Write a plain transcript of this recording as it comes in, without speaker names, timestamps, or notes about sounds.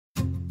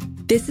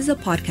This is a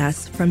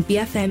podcast from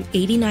BFM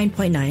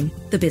 89.9,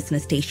 the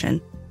business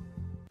station.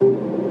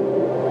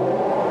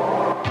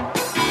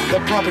 The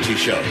Property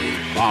Show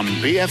on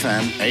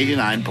BFM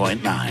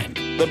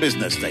 89.9, the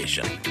business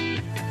station.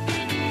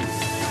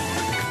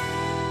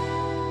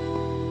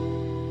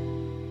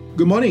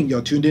 Good morning,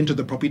 you're tuned in to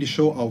The Property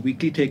Show, our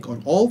weekly take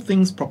on all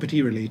things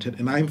property related,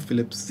 and I'm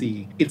Philip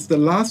C. It's the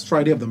last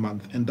Friday of the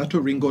month, and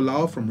Dr. Ringo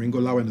Lau from Ringo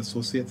Lau &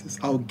 Associates is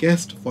our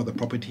guest for the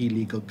Property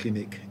Legal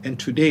Clinic. And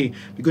today,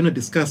 we're going to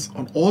discuss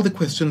on all the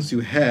questions you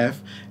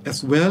have,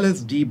 as well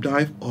as deep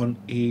dive on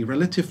a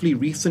relatively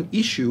recent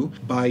issue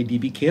by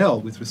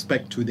DBKL with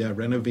respect to their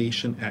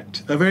Renovation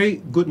Act. A very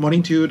good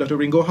morning to you, Dr.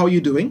 Ringo. How are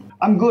you doing?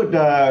 I'm good.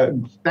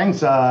 Thanks,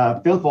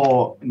 Phil,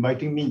 for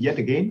inviting me yet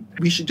again.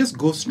 We should just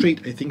go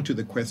straight, I think, to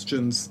the questions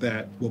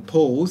that were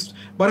posed,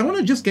 but I want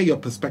to just get your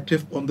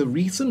perspective on the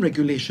recent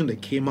regulation that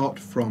came out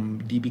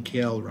from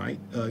DBKL, right?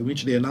 In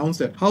which they announced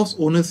that house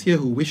owners here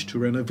who wish to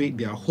renovate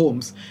their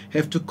homes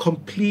have to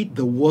complete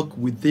the work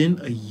within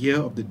a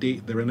year of the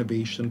date the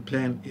renovation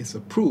plan is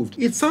approved.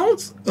 It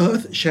sounds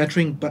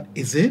earth-shattering, but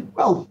is it?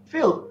 Well,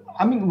 Phil,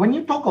 I mean, when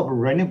you talk about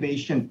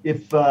renovation,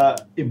 if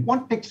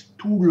one takes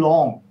too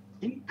long,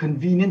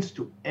 inconvenience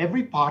to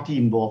every party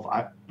involved,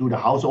 to the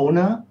house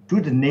owner,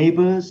 to the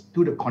neighbors,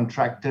 to the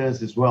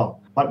contractors as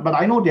well. But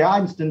I know there are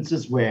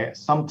instances where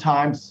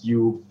sometimes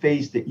you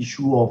face the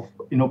issue of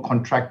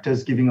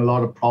contractors giving a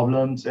lot of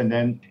problems and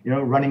then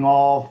running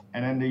off,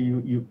 and then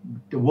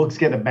the works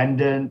get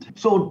abandoned.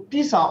 So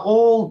these are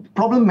all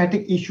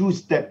problematic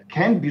issues that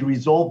can be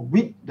resolved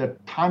with the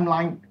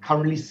timeline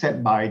currently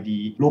set by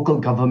the local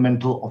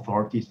governmental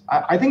authorities.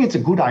 I think it's a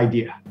good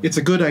idea. It's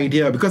a good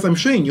idea because I'm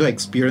sure in your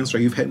experience,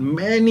 right, you've had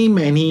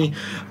many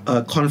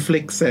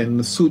conflicts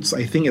and suits,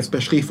 I think,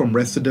 especially from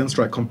residents,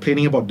 right,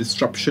 complaining about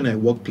disruption at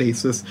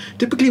workplaces.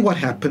 Typically what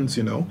happens,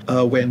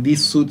 when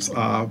these suits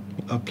are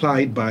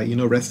applied by,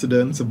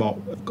 residents about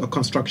a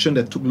construction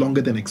that took longer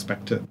than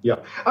expected. Yeah.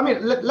 I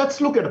mean, let's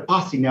look at a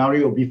past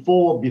scenario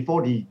before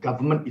the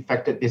government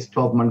effected this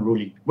 12-month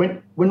ruling.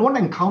 When one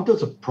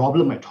encounters a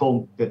problem at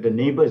home that the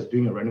neighbor is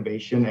doing a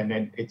renovation and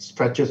then it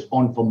stretches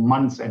on for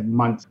months and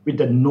months with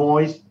the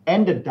noise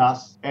and the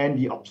dust and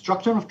the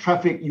obstruction of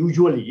traffic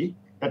usually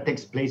that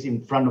takes place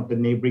in front of the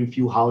neighboring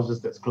few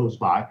houses that's close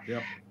by.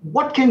 Yep.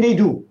 What can they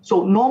do?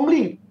 So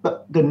normally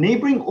the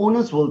neighboring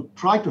owners will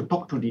try to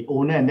talk to the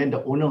owner, and then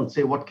the owner will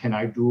say, what can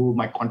I do?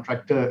 My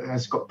contractor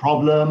has got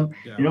problem,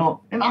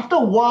 and after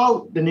a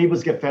while, the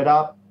neighbors get fed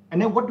up.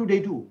 And then what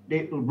do?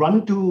 They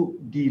run to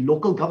the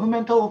local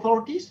governmental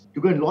authorities to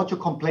go and lodge a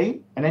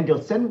complaint, and then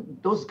they'll send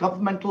those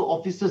governmental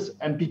officers,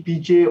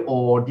 MPPJ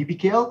or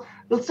DBKL,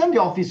 they'll send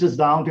the officers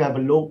down to have a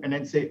look and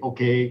then say,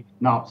 okay,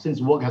 now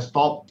since work has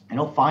stopped,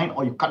 fine,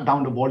 or you cut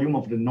down the volume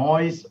of the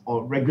noise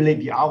or regulate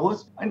the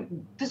hours.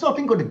 And this sort of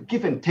thing got to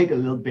give and take a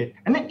little bit.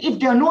 And then if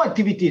there are no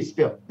activities,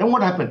 Phil, then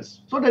what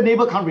happens? So the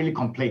neighbor can't really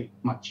complain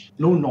much,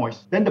 no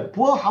noise. Then the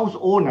poor house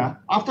owner,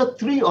 after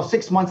 3 or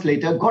 6 months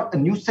later, got a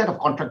new set of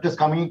contractors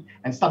coming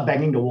and start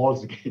banging the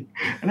walls again.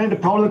 And then the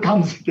problem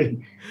comes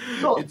again.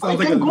 So it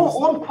can go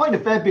on quite a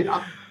fair bit.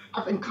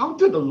 I've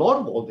encountered a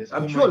lot of all this.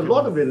 I'm sure a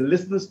lot of the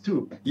listeners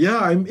too.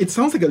 Yeah, it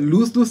sounds like a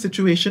lose-lose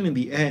situation in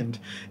the end.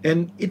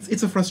 And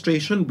it's a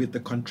frustration with the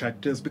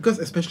contractors because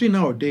especially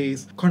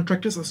nowadays,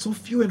 contractors are so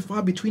few and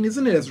far between,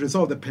 isn't it? As a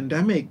result of the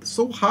pandemic,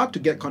 so hard to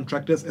get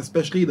contractors,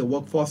 especially the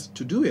workforce,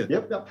 to do it.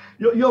 Yep.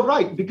 You're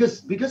right,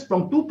 because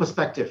from two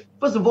perspectives.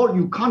 First of all,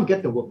 you can't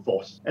get the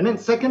workforce. And then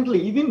secondly,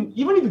 even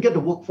if you get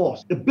the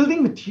workforce, the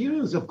building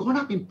materials have gone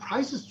up in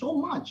prices so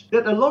much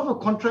that a lot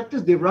of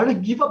contractors, they rather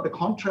give up the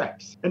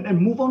contracts and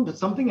move on to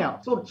something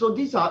else. So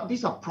these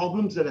are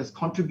problems that has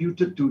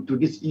contributed to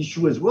this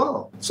issue as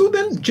well. So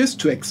then, just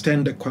to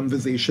extend the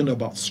conversation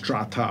about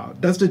strata,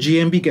 does the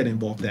GMB get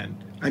involved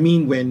then? I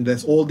mean, when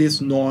there's all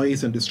this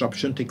noise and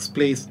disruption takes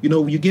place,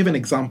 you give an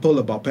example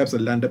about perhaps a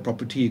landed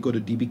property, you go to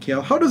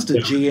DBKL. How does the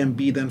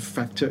JMB then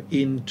factor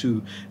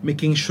into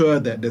making sure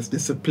that there's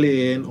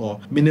discipline or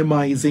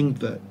minimizing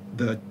the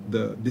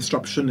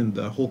disruption in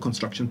the whole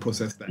construction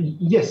process then?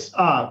 Yes,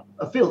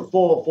 Phil,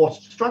 for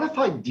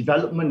stratified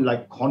development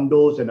like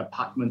condos and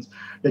apartments,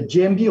 the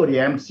JMB or the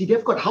MC,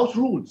 they've got house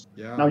rules.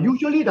 Yeah. Now,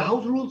 usually the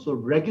house rules will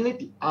regulate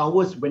the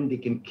hours when they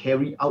can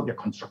carry out their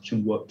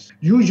construction works.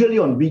 Usually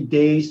on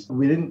weekdays,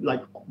 within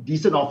like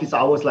decent office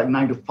hours like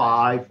 9 to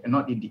 5, and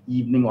not in the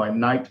evening or at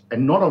night,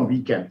 and not on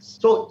weekends.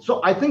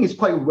 So I think it's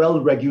quite well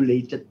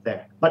regulated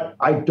there. But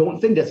I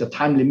don't think there's a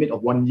time limit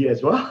of 1 year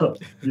as well,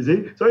 you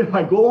see? So it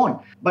might go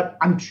on. But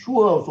I'm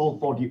sure also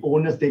for the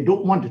owners, they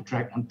don't want to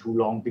drag on too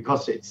long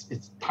because it's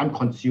time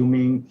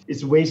consuming,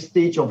 it's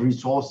wastage of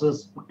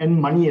resources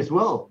and money as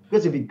well.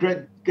 Because if it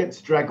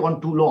gets dragged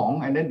on too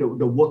long, and then the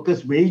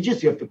workers'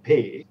 wages you have to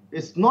pay,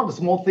 it's not a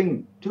small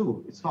thing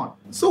too. It's not.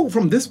 So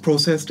from this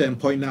process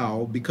standpoint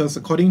now, because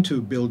according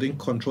to Building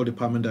Control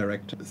Department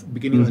Directors,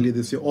 beginning earlier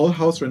this year, all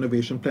house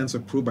renovation plans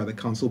approved by the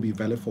council will be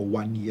valid for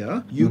 1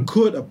 year. You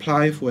could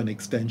apply for an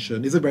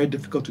extension. Is it very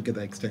difficult to get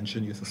the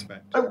extension, you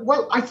suspect?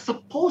 Well, I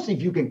suppose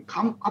if you can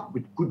come up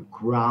with good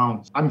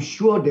grounds, I'm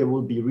sure they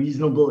will be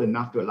reasonable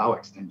enough to allow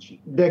extension.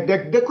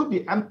 There could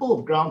be ample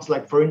of grounds,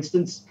 like for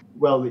instance,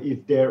 well,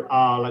 if there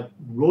are like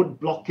road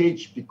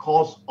blockage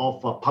because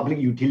of public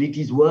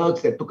utilities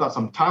works that took out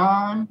some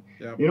time,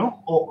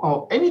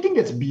 or anything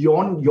that's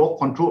beyond your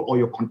control or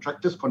your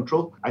contractor's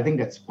control, I think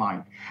that's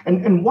fine.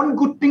 And one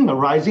good thing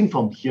arising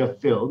from here,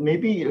 Phil,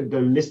 maybe the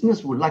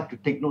listeners would like to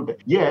take note that,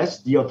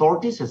 yes, the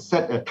authorities have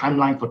set a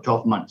timeline for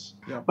 12 months,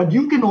 but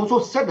you can also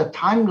set a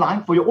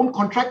timeline for your own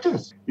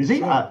contractors. You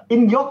see,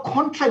 in your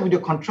contract with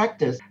your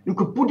contractors, you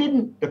could put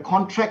in the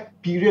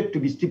contract period to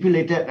be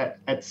stipulated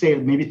at say,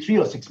 maybe 3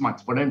 or 6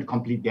 months for them to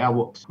complete their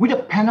works, with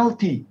a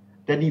penalty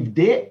that if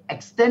they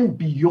extend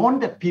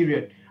beyond that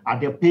period,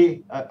 they'll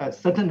pay a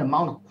certain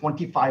amount of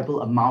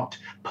quantifiable amount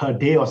per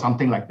day or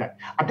something like that.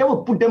 That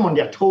will put them on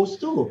their toes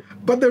too.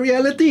 But the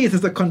reality is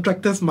it's a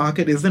contractor's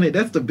market, isn't it?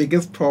 That's the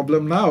biggest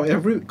problem now.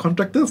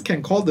 Contractors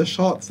can call the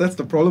shots. That's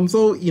the problem.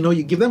 So,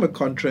 you give them a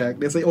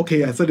contract. They say,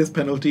 okay, I set this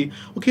penalty.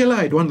 Okay,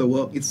 I don't want the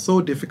work. It's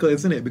so difficult,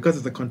 isn't it? Because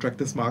it's a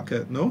contractor's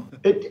market, no?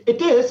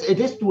 It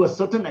is to a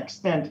certain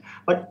extent.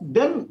 But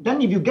then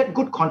if you get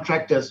good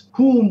contractors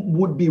who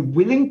would be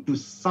willing to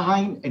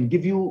sign and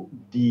give you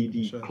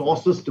the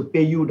clauses to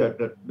pay you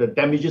the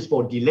damages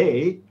for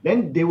delay,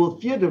 then they will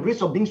fear the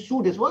risk of being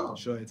sued as well.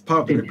 Sure, it's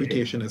part of the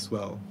reputation as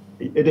well.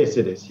 It is.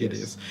 Yes. It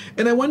is.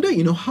 And I wonder,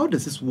 how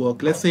does this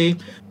work? Let's say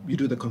you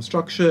do the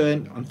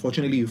construction,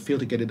 unfortunately you fail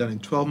to get it done in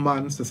 12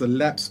 months, there's a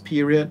lapse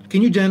period.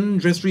 Can you then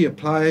just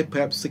reapply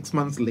perhaps 6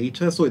 months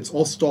later? So it's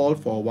all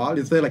stalled for a while.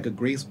 Is there like a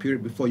grace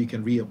period before you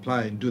can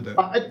reapply and do the...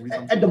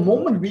 At the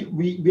moment,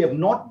 we have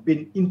not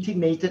been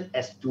intimated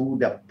as to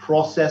the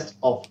process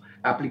of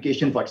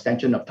application for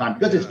extension of time,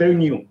 because it's very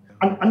new.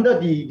 Under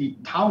the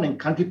Town and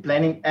Country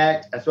Planning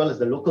Act, as well as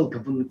the Local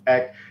Government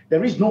Act,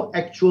 there is no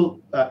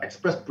actual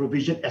express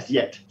provision as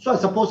yet. So I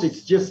suppose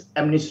it's just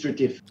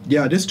administrative.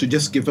 Yeah, just to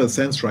give a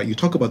sense, right? You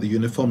talk about the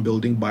Uniform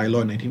Building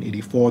Bylaw in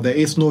 1984. There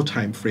is no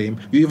time frame.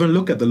 You even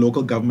look at the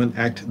Local Government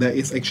Act. There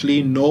is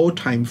actually no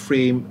time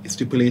frame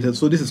stipulated.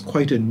 So this is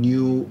quite a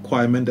new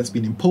requirement that's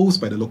been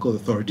imposed by the local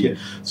authority. Yes.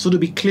 So to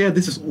be clear,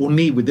 this is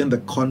only within the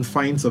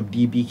confines of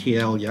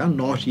DBKL,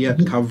 not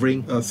yet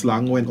covering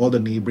Selangor and all the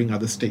neighboring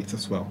other states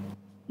as well.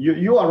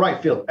 You are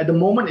right, Phil. At the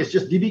moment, it's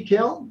just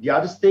DBKL. The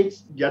other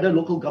states, the other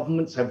local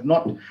governments have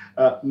not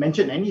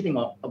mentioned anything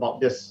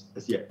about this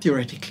as yet.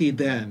 Theoretically,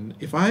 then,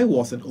 if I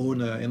was an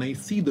owner and I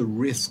see the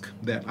risk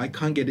that I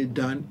can't get it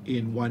done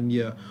in 1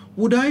 year,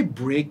 would I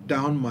break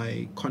down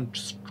my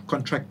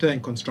contractor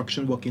and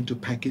construction work into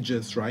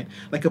packages, right?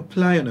 Like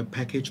apply on a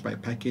package by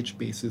package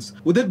basis.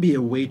 Would that be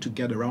a way to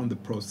get around the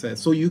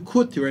process? So you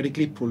could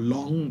theoretically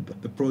prolong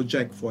the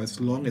project for as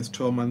long as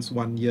 12 months,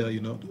 1 year,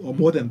 or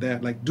more than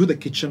that. Like do the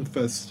kitchen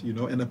first,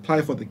 and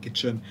apply for the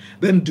kitchen,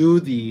 then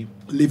do the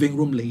living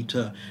room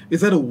later.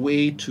 Is that a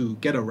way to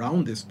get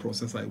around this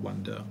process, I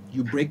wonder?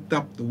 You break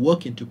up the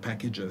work into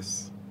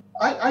packages.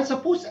 I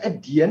suppose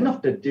at the end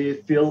of the day,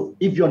 Phil,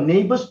 if your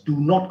neighbors do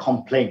not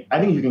complain, I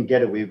think you can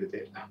get away with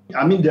it.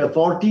 I mean, the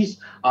authorities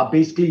are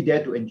basically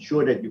there to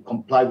ensure that you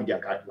comply with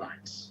their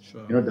guidelines.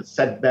 Sure. The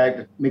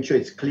setback, make sure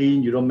it's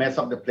clean, you don't mess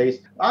up the place.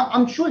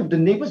 I'm sure if the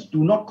neighbors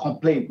do not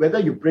complain, whether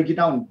you break it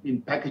down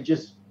in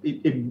packages,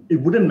 it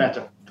wouldn't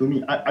matter to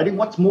me. I think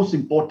what's most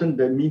important,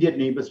 the immediate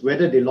neighbors,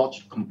 whether they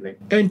lodge a complaint.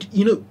 And,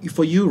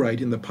 for you, right,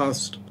 in the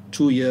past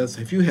 2 years,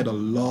 have you had a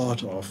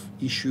lot of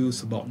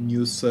issues about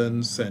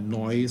nuisance and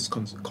noise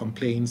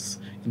complaints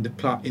in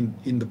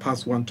the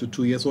past 1 to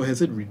 2 years, or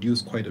has it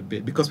reduced quite a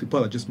bit because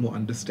people are just more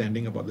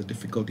understanding about the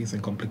difficulties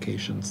and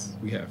complications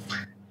we have?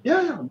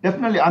 Yeah,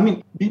 definitely. I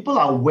mean, people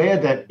are aware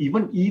that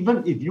even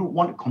if you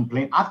want to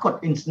complain, I've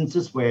got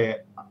instances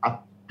where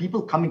people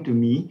coming to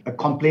me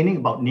complaining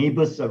about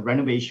neighbors'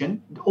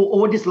 renovation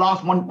over this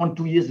last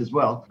 2 years as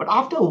well. But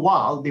after a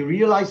while, they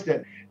realize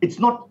that it's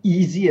not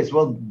easy as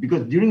well,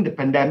 because during the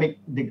pandemic,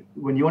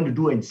 when you want to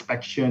do an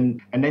inspection,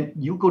 and then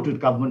you go to the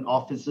government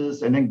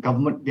offices, and then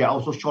they're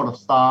also short of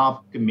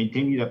staff to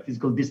maintain the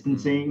physical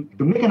distancing.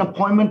 To make an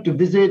appointment to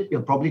visit,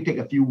 it'll probably take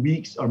a few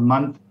weeks or a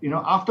month.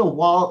 After a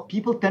while,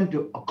 people tend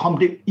to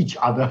accommodate each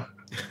other.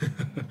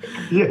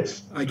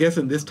 Yes. I guess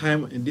in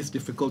these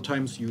difficult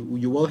times,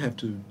 you will have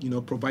to,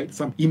 provide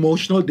some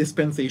emotional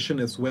dispensation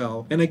as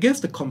well. And I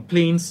guess the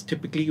complaints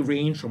typically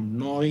range from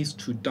noise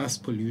to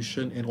dust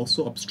pollution and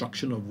also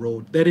obstruction of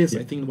road. That is,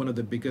 I think, one of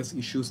the biggest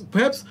issues.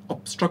 Perhaps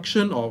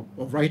obstruction of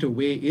right of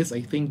way is,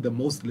 I think, the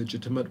most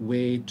legitimate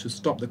way to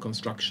stop the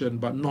construction.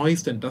 But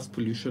noise and dust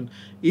pollution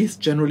is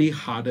generally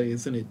harder,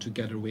 isn't it, to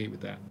get away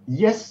with that?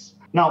 Yes.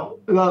 Now,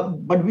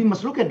 but we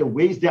must look at the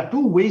ways. There are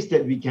two ways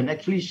that we can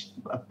actually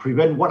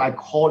prevent what I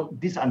call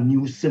these are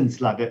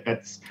nuisance.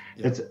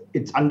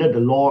 It's under the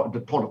law, the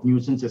thought of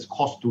nuisance is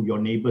caused to your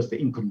neighbors, the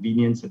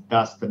inconvenience, the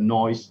dust, the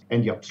noise,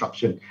 and the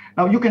obstruction.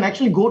 Now, you can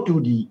actually go to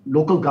the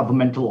local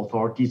governmental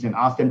authorities and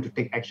ask them to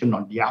take action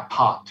on their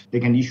part. They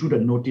can issue the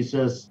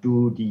notices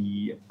to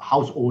the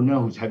house owner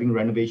who's having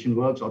renovation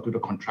works or to the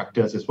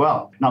contractors as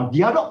well. Now,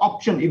 the other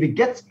option, if it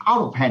gets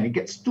out of hand, it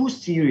gets too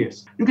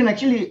serious, you can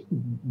actually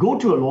go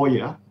to a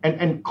lawyer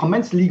and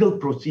commence legal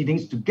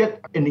proceedings to get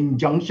an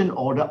injunction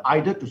order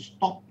either to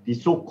stop the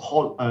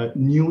so-called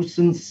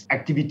nuisance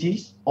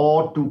activities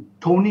or to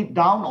tone it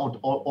down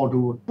or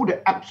to put an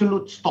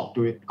absolute stop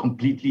to it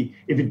completely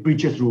if it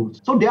breaches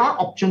rules. So there are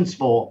options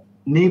for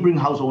neighboring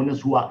house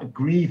owners who are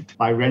aggrieved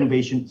by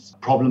renovations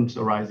problems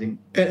arising.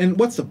 And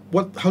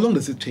how long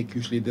does it take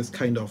usually, this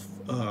kind of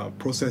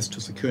process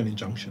to secure an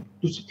injunction?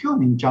 To secure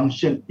an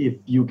injunction, if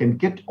you can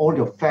get all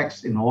your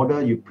facts in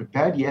order, you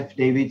prepare the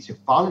affidavits, you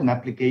file an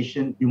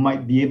application, you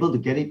might be able to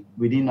get it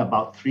within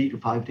about 3 to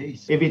 5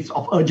 days. If it's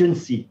of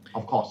urgency,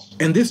 of course.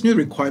 And this new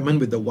requirement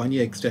with the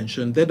 1-year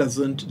extension, that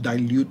doesn't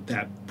dilute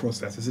that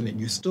process, isn't it?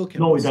 You still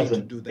can proceed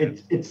to do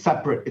that. It's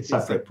separate. It's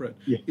separate.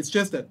 Yeah. It's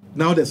just that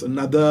now there's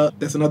another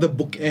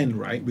bookend,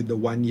 right, with the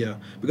 1 year,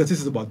 because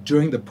this is about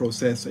during the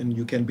process, and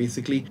you can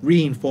basically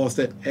reinforce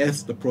that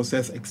as the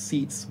process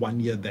exceeds 1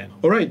 year then.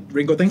 All right,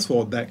 Ringo, thanks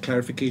for that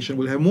clarification.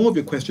 We'll have more of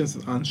your questions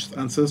and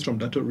answers from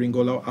Dato'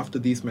 Ringo Lau after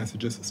these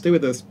messages. Stay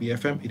with us,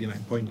 BFM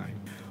 89.9.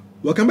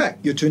 Welcome back.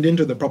 You're tuned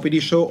into the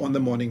Property Show on the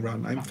Morning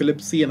Run. I'm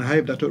Philip C. and I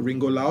have Dato'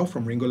 Ringo Lau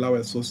from Ringo Lau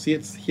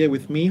Associates here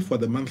with me for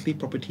the monthly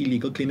property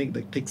legal clinic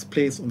that takes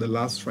place on the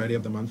last Friday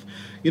of the month.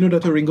 You know,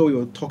 Dato' Ringo, we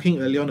were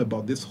talking earlier on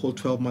about this whole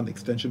 12-month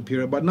extension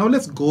period, but now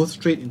let's go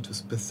straight into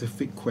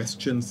specific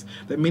questions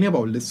that many of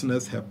our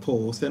listeners have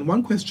posed. And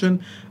one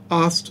question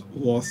asked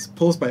was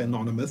posed by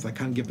Anonymous. I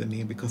can't give the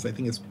name because I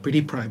think it's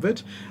pretty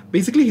private.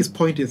 Basically, his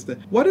point is that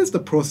what is the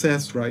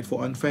process, right,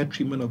 for unfair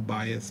treatment of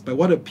buyers by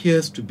what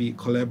appears to be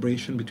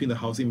collaboration between the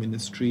Housing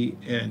Ministry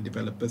and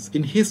developers?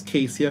 In his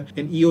case here,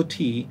 an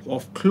EOT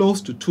of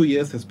close to 2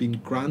 years has been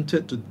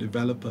granted to the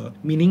developer,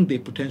 meaning they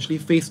potentially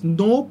face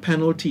no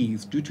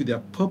penalties due to their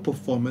poor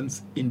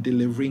performance in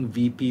delivering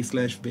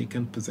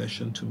VP/vacant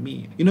possession to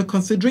me. You know,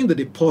 considering the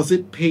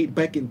deposit paid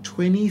back in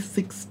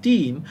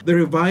 2016, the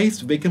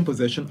revised vacant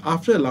possession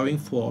after allowing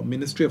for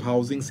Ministry of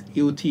Housing's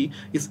EOT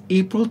is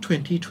April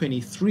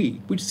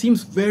 2023, which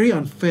seems very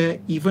unfair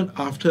even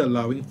after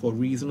allowing for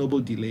reasonable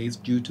delays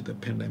due to the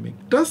pandemic.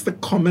 Does the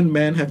common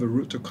man have a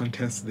route to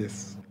contest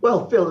this?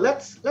 Well, Phil,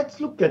 let's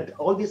look at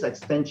all this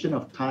extension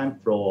of time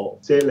for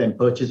sale and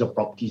purchase of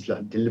properties,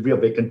 like delivery of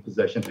vacant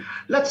possession.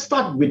 Let's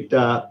start with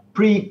the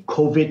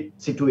pre-COVID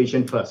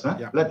situation first. Huh?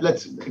 Yeah.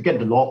 Let's get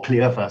the law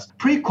clear first.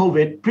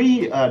 Pre-COVID,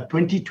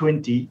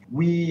 pre-2020,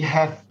 we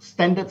have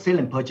standard sale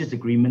and purchase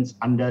agreements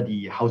under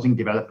the Housing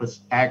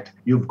Developers Act.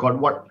 You've got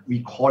what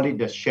we call it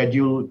the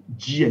Schedule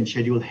G and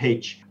Schedule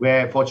H,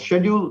 where for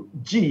Schedule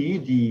G,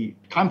 the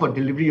time for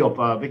delivery of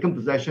vacant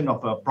possession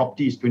of a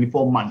property is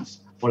 24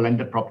 months. For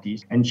landed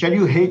properties. And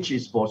Schedule H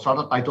is for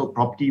strata title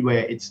property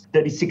where it's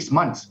 36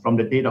 months from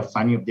the date of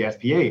signing of the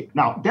SPA.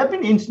 Now, there have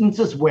been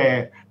instances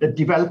where the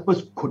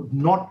developers could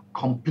not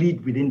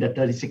complete within the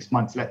 36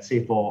 months, let's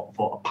say for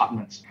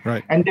apartments.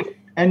 Right.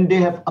 And they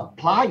have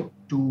applied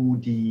to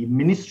the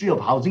Ministry of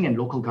Housing and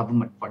Local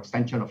Government for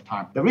extension of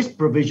time. There is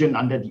provision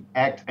under the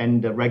Act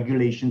and the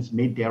regulations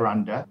made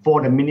thereunder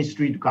for the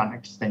Ministry to grant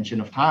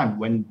extension of time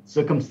when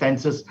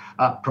circumstances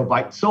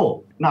provide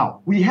so.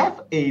 Now, we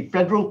have a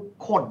federal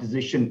court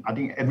decision, I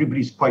think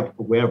everybody's quite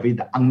aware of it,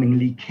 the Ang Ming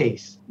Lee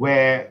case,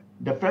 where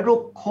the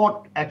federal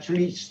court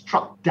actually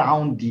struck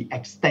down the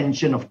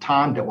extension of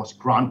time that was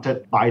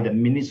granted by the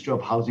Ministry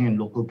of Housing and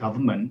Local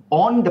Government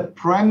on the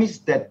premise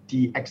that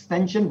the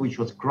extension which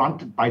was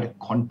granted by the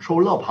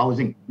Controller of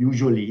Housing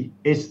usually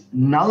is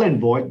null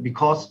and void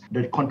because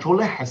the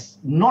Controller has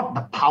not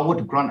the power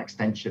to grant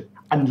extension,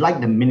 unlike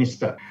the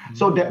Minister.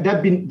 So there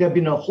have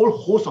been a whole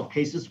host of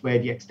cases where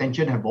the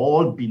extension have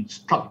all been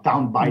struck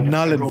down by the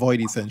null and void,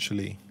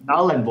 essentially.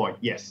 Null and void,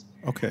 yes.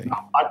 Okay.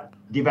 Now, but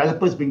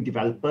developers being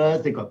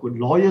developers, they got good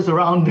lawyers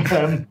around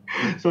them.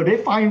 So they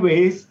find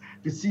ways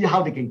to see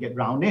how they can get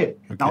around it.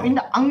 Okay. Now, in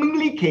the Ang Ming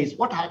Lee case,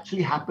 what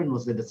actually happened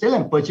was that the sale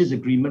and purchase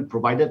agreement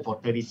provided for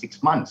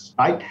 36 months,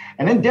 right?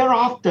 And then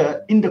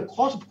thereafter, in the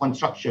course of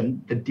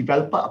construction, the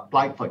developer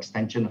applied for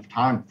extension of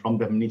time from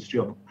the Ministry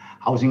of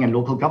Housing and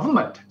Local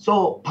Government.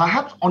 So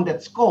perhaps on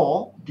that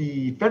score,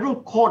 the federal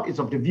court is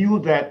of the view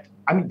that,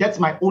 I mean, that's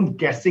my own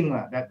guessing,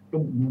 that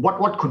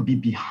what could be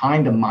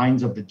behind the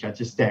minds of the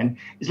judges then.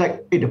 It's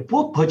like, hey, the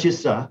poor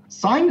purchaser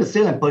signed the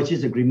sale and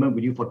purchase agreement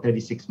with you for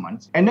 36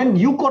 months, and then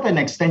you got an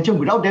extension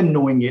without them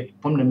knowing it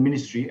from the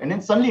ministry, and then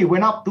suddenly it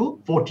went up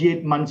to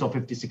 48 months or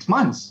 56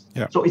 months.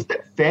 Yeah. So is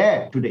that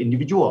fair to the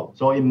individual?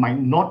 So it might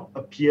not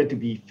appear to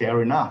be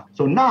fair enough.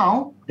 So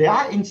now, there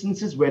are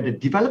instances where the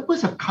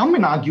developers have come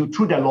and argued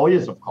through their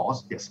lawyers, of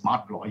course, they're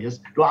smart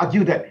lawyers, to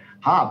argue that,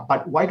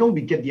 but why don't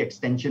we get the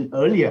extension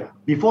earlier?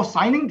 Before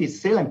signing the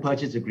sale and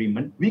purchase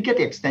agreement, we get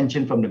the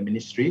extension from the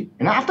ministry.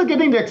 And after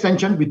getting the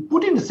extension, we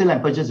put in the sale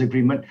and purchase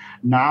agreement.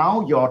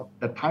 Now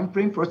the time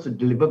frame for us to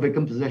deliver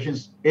vacant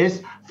possessions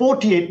is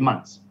 48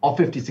 months or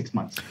 56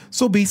 months.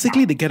 So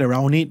basically, they get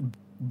around it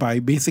by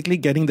basically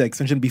getting the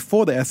extension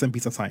before the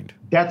SMPs are signed.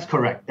 That's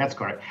correct.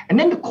 And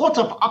then the courts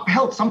have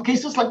upheld some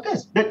cases like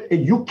this, that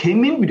you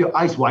came in with your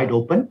eyes wide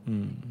open.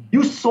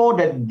 You saw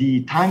that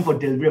the time for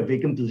delivery of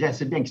vacant possessions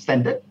had been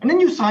extended, and then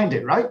you signed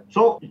it, right?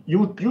 So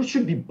you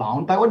should be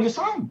bound by what you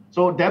signed.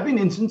 So there have been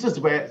instances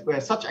where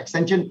such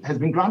extension has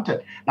been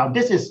granted. Now,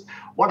 this is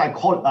what I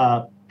call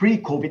a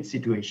pre-COVID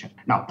situation.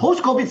 Now,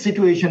 post-COVID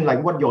situation,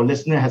 like what your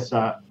listener has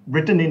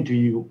written into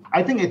you,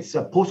 I think it's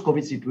a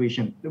post-COVID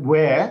situation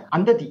where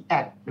under the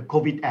Act, the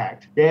COVID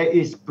Act, there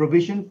is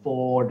provision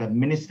for the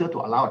minister to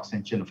allow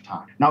extension of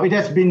time. Now, it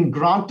has been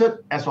granted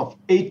as of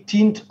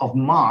 18th of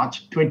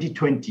March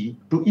 2020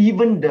 to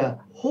even the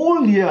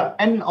whole year,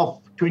 end of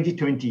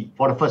 2020,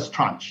 for the first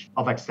tranche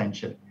of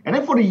extension. And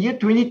then for the year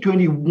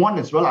 2021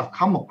 as well, I've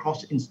come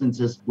across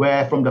instances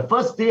where from the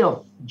first day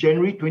of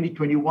January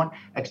 2021,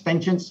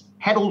 extensions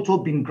had also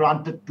been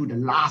granted to the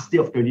last day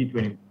of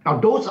 2020. Now,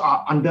 those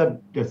are under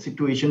the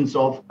situations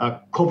of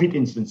COVID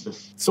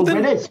instances. So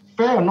whether it's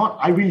fair or not,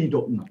 I really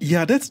don't know.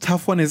 Yeah, that's a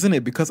tough one, isn't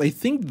it? Because I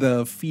think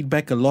the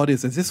feedback a lot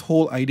is this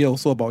whole idea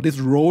also about this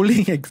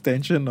rolling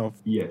extension of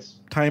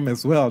time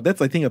as well.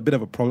 That's, I think, a bit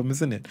of a problem,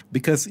 isn't it?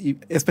 Because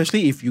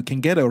especially if you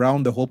can get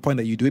around the whole point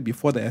that you do it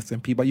before the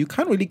SMP, but you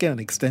can't really get an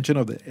extension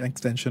of the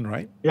extension,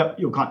 right? Yeah,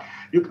 you can't.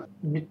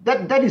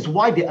 That is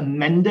why they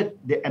amended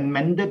the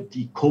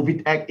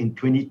COVID Act in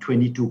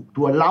 2022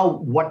 to allow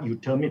what you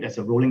term it as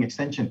a rolling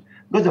extension.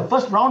 Because the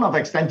first round of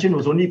extension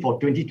was only for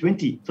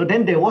 2020. So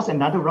then there was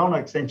another round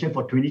of extension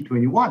for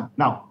 2021.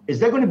 Now, is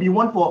there going to be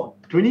one for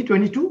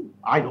 2022?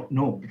 I don't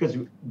know, because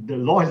the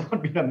law has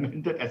not been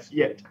amended as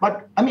yet.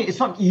 But I mean, it's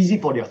not easy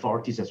for the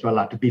authorities as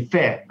well, to be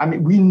fair. I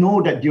mean, we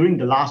know that during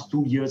the last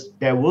 2 years,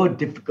 there were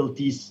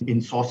difficulties in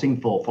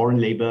sourcing for foreign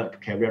labor to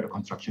carry out the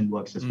construction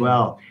works as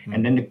well.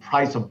 And then the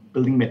price of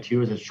building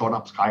materials has shot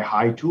up sky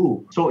high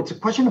too. So it's a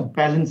question of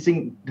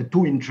balancing the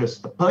two interests,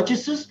 the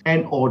purchasers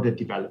and or the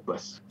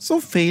developers.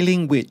 So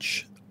failing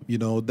which?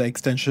 The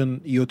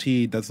extension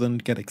EOT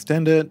doesn't get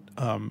extended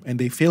and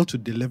they fail to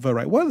deliver,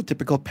 right? What are the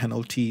typical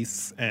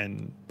penalties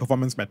and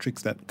performance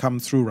metrics that come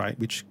through, right,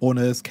 which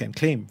owners can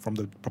claim from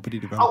the property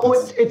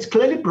developers? It's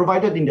clearly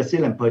provided in the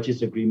sale and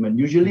purchase agreement.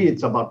 Usually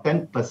it's about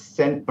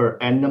 10% per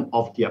annum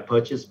of their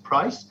purchase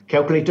price,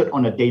 calculated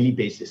on a daily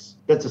basis.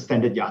 That's a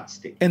standard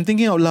yardstick. And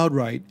thinking out loud,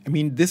 right, I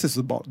mean, this is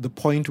about the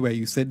point where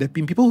you said there have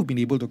been people who've been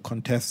able to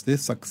contest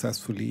this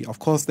successfully. Of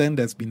course, then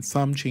there's been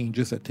some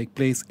changes that take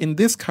place. In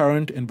this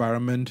current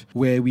environment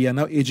where we are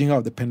now aging out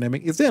of the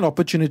pandemic, is there an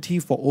opportunity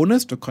for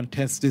owners to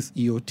contest this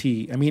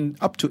EOT? I mean,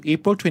 up to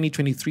April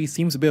 2023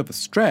 seems a bit of a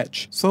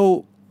stretch.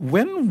 So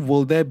when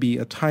will there be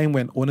a time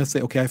when owners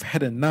say, okay, I've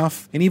had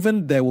enough, and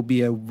even there will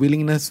be a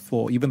willingness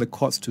for even the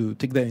courts to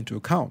take that into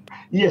account?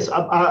 Yes,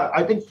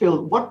 I think,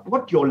 Phil,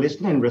 what your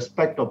listener in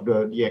respect of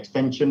the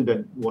extension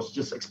that was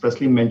just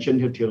expressly mentioned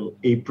here till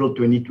April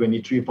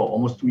 2023 for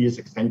almost 2 years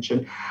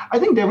extension, I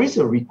think there is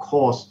a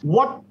recourse.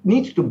 What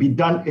needs to be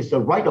done is the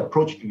right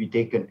approach to be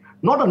taken.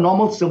 Not a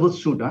normal civil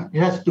suit. It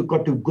has to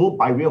go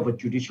by way of a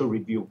judicial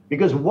review.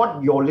 Because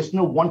what your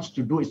listener wants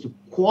to do is to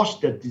quash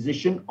the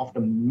decision of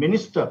the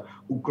minister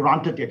who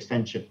granted the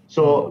extension.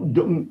 So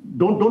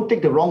don't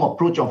take the wrong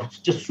approach of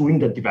just suing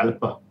the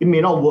developer. It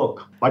may not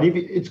work. But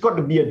it's got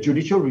to be a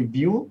judicial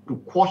review to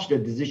quash the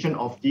decision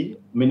of the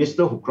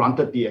minister who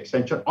granted the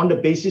extension on the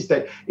basis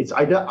that it's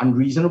either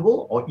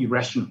unreasonable or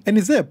irrational. And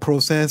is there a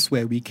process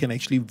where we can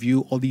actually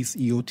view all these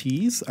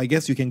EOTs? I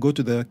guess you can go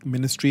to the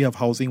Ministry of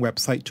Housing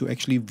website to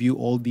actually view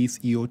all these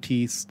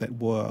EOTs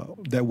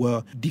that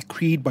were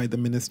decreed by the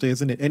minister,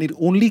 isn't it? And it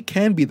only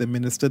can be the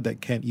minister that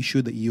can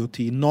issue the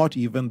EOT, not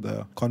even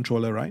the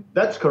controller, right?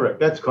 That's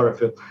correct,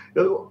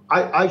 Phil.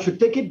 I should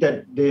take it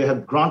that they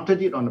have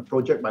granted it on a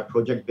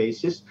project-by-project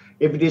basis.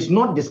 If it is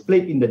not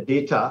displayed in the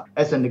data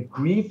as an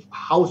aggrieved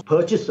house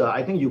purchaser,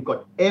 I think you've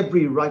got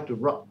every right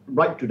to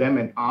write to them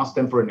and ask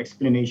them for an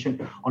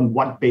explanation on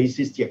what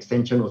basis the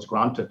extension was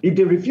granted. If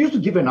they refuse to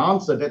give an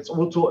answer, that's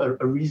also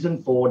a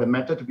reason for the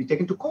matter to be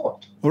taken to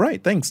court. All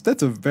right, thanks.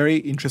 That's a very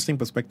interesting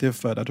perspective,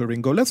 Dr.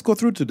 Ringo. Let's go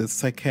through to the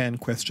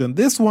second question.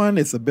 This one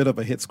is a bit of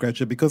a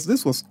head-scratcher because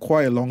this was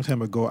quite a long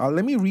time ago.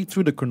 Let me read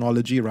through the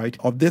chronology, right,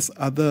 of this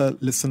other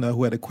listener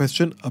who had a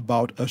question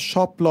about a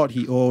shop lot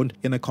he owned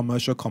in a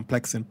commercial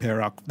complex in Perak.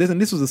 Perak.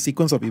 This was a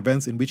sequence of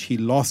events in which he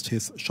lost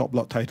his shop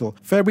lot title.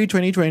 February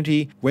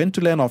 2020, went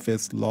to Land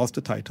Office, lost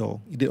the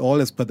title. He did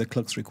all as per the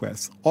clerk's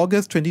request.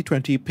 August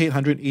 2020, paid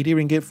 180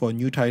 ringgit for a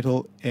new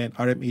title and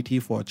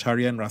RM80 for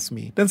Charian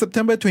Rasmi. Then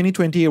September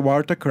 2020,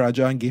 Warta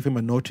Kerajaan gave him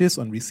a notice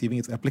on receiving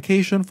his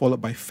application,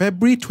 followed by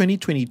February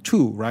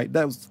 2022, right?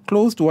 That was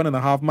close to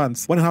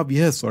 1.5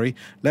 years,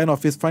 Land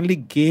Office finally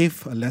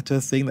gave a letter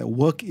saying that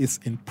work is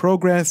in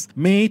progress.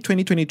 May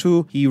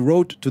 2022, he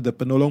wrote to the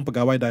Penolong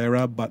Pegawai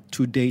Daerah, but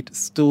to date,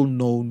 still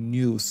no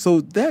news.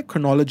 So that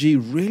chronology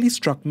really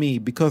struck me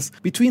because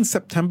between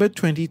September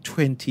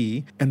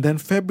 2020 and then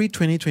February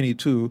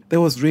 2022, there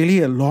was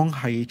really a long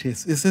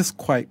hiatus. Is this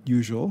quite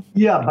usual?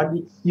 Yeah, but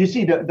you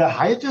see, the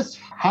hiatus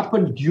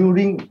happened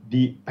during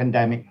the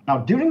pandemic. Now,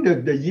 during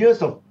the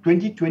years of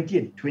 2020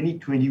 and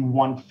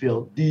 2021,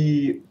 Phil,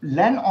 the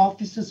land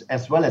offices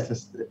as well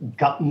as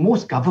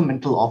most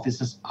governmental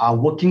offices are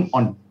working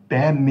on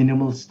bare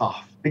minimal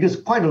staff, because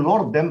quite a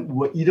lot of them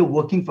were either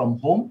working from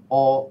home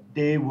or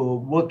they were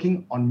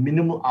working on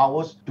minimal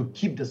hours to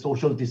keep the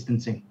social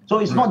distancing. So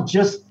it's not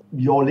just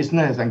your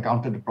listener has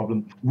encountered the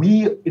problem.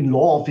 We in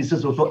law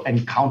offices also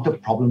encounter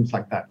problems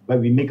like that, where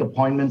we make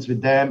appointments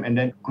with them and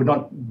then could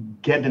not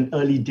get an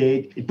early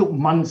date. It took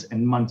months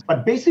and months.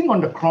 But basing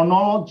on the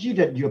chronology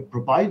that you have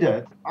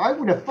provided, I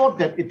would have thought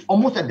that it's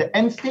almost at the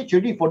end stage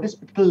already for this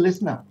particular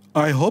listener.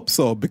 I hope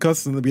so,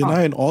 because we're now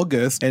in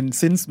August, and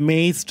since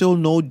May, still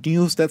no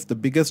news. That's the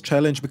biggest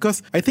challenge,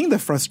 because I think the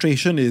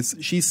frustration is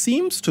she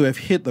seems to have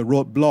hit the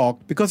roadblock,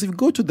 because if you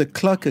go to the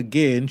clerk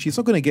again, she's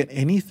not going to get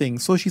anything.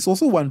 So she's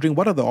also wondering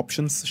what are the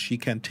options she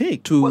can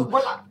take to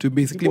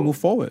basically move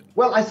forward.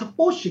 Well, I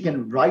suppose she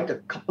can write a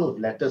couple of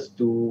letters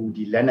to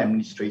the land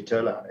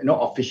administrator,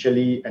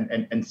 officially,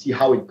 and see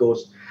how it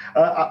goes.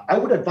 I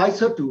would advise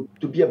her to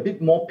be a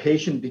bit more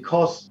patient,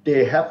 because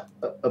they have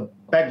a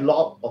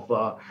backlog of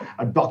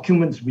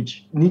documents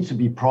which needs to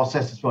be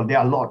processed as well. There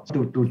are lots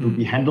to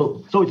be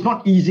handled. So it's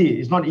not easy.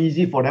 It's not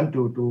easy for them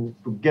to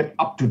get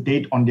up to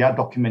date on their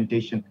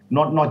documentation.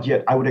 Not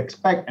yet. I would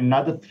expect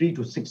another 3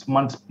 to 6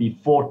 months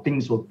before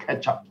things will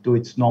catch up to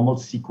its normal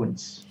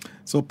sequence.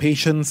 So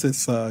patience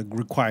is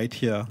required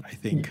here, I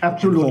think.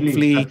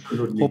 Absolutely.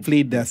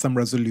 Hopefully there's some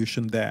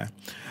resolution there.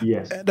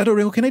 Yes. Dr.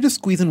 Ringo, can I just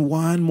squeeze in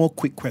one more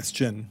quick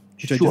question,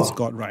 which Sure. I just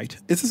got right?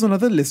 This is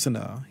another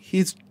listener.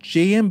 His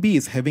JMB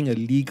is having a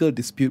legal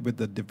dispute with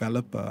the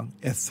developer.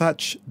 As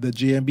such, the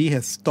JMB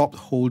has stopped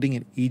holding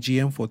an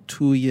AGM for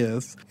 2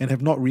 years and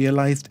have not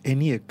realized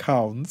any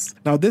accounts.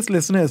 Now, this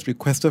listener has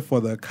requested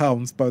for the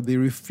accounts, but they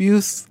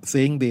refuse,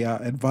 saying they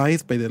are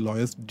advised by their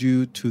lawyers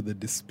due to the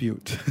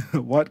dispute.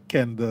 What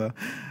can the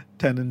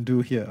tenant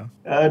do here?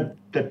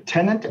 The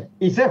tenant,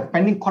 is there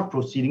pending court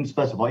proceedings,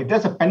 first of all? If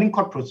there's a pending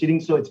court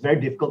proceedings, so it's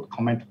very difficult to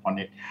comment upon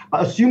it.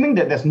 But assuming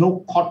that there's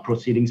no court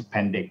proceedings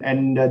pending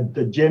and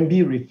the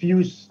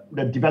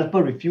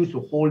developer refused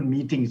to hold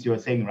meetings, you're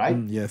saying, right?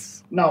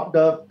 Yes. Now,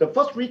 the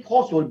first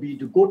recourse will be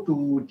to go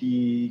to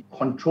the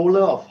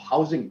controller of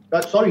housing,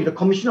 the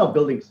commissioner of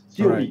buildings,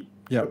 COB. Right.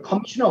 Yeah. The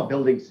commissioner of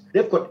buildings,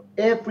 they've got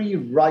every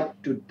right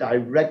to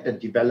direct the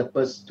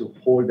developers to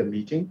hold the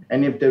meeting.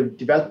 And if the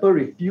developer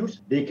refuses,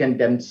 they can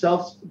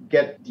themselves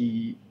get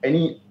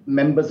any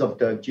members of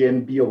the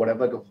JMB or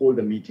whatever to hold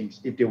the meetings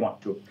if they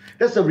want to.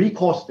 There's a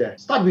recourse there.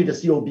 Start with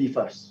the COB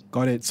first.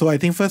 Got it. So I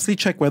think firstly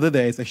check whether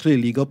there is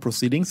actually legal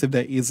proceedings. If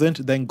there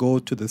isn't, then go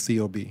to the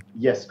COB.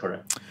 Yes,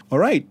 correct. All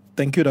right.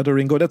 Thank you, Dr.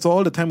 Ringo. That's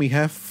all the time we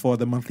have for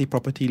the monthly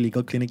property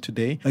legal clinic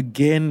today.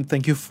 Again,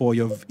 thank you for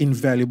your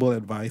invaluable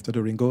advice,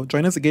 Dr. Ringo.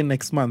 Join us again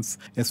next month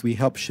as we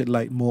help shed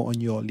light more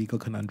on your legal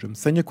conundrums.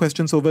 Send your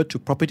questions over to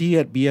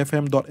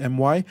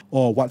property@bfm.my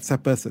or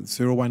WhatsApp us at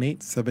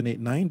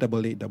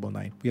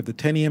 018-789-8899. We have the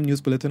 10 a.m.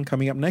 news bulletin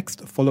coming up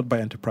next, followed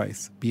by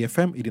Enterprise,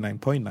 BFM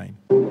 89.9.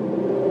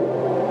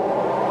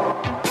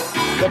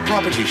 The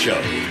Property Show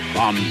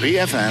on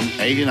BFM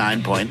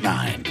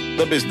 89.9,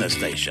 the business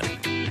station.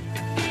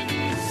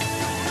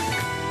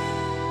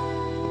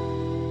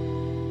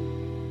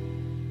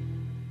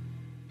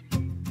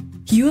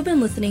 You have been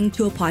listening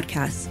to a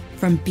podcast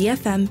from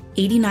BFM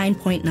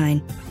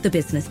 89.9, the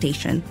business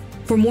station.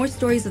 For more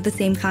stories of the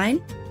same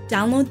kind,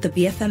 download the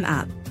BFM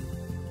app.